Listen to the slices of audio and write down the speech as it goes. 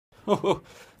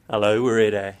Hello, we're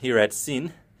at here at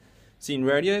Sin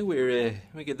Radio.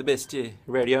 We get the best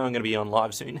radio. I'm going to be on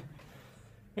live soon.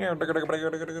 This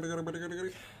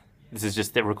is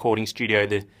just the recording studio.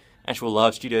 The actual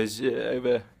live studio's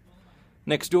over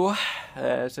next door.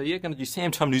 So yeah, going to do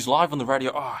Samtime news live on the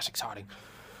radio. Oh, it's exciting.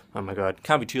 Oh my god,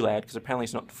 can't be too loud because apparently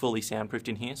it's not fully soundproofed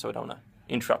in here, so I don't want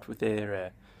to interrupt with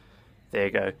their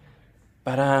go.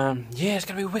 But yeah, it's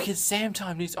going to be wicked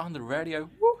Samtime news on the radio.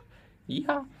 Woo!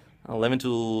 Yeah. 11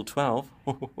 till 12.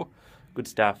 Good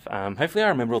stuff. Hopefully I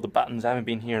remember all the buttons. I haven't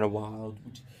been here in a while.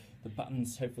 The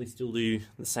buttons hopefully still do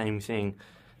the same thing.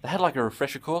 They had like a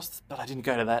refresher course, but I didn't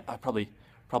go to that. I probably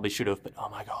should have, but oh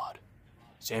my god.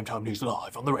 Samtime news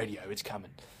live on the radio. It's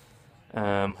coming.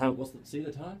 See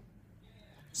the time?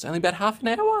 It's only about half an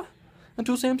hour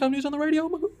until Samtime news on the radio. Oh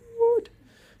my god.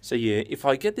 So yeah, if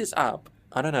I get this up,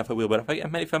 I don't know if I will, but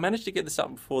if I manage to get this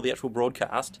up before the actual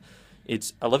broadcast,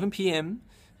 it's 11 p.m.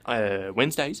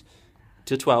 Wednesdays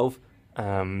to 12,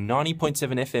 90.7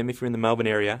 FM if you're in the Melbourne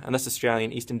area, and that's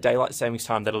Australian Eastern Daylight Savings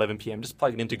Time at 11 p.m. Just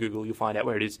plug it into Google, you'll find out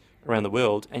where it is around the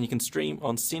world, and you can stream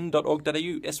on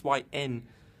syn.org.au, syn.org.au.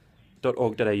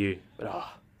 But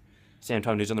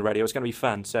Samtime news on the radio, it's going to be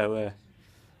fun, so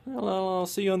I'll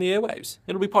see you on the airwaves.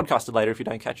 It'll be podcasted later if you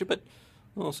don't catch it, but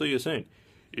I'll see you soon.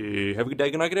 Have a good day,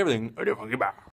 good night, good everything.